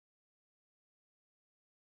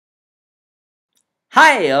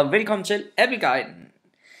Hej og velkommen til Apple Guiden.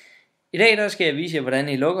 I dag der skal jeg vise jer, hvordan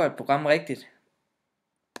I lukker et program rigtigt.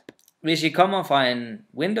 Hvis I kommer fra en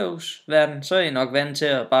Windows-verden, så er I nok vant til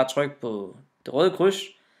at bare trykke på det røde kryds,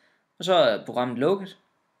 og så er programmet lukket.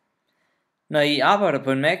 Når I arbejder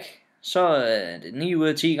på en Mac, så er det 9 ud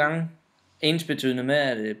af 10 gange ensbetydende med,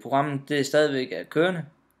 at programmet det stadigvæk er kørende,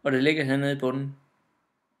 og det ligger hernede i bunden.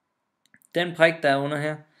 Den prik, der er under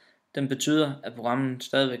her, den betyder, at programmet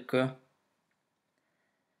stadigvæk kører.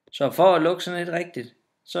 Så for at lukke sådan et rigtigt,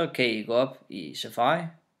 så kan I gå op i Safari,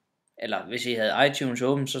 eller hvis I havde iTunes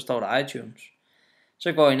åben, så står der iTunes.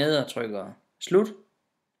 Så går I ned og trykker slut.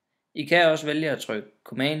 I kan også vælge at trykke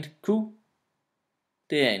Command Q.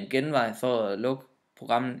 Det er en genvej for at lukke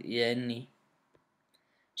programmet i enden i.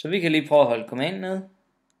 Så vi kan lige prøve at holde Command ned,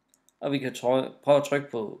 og vi kan prøve at trykke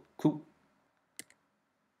på Q.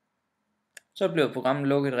 Så bliver programmet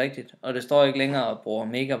lukket rigtigt, og det står ikke længere og bruger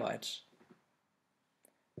megabytes.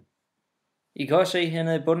 I kan også se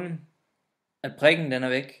hernede i bunden, at prikken den er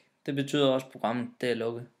væk. Det betyder også, at programmet det er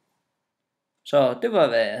lukket. Så det var,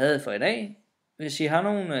 hvad jeg havde for i dag. Hvis I har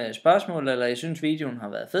nogle spørgsmål, eller I synes videoen har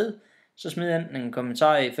været fed, så smid enten en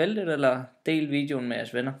kommentar i feltet, eller del videoen med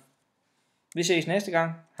jeres venner. Vi ses næste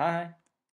gang. Hej hej.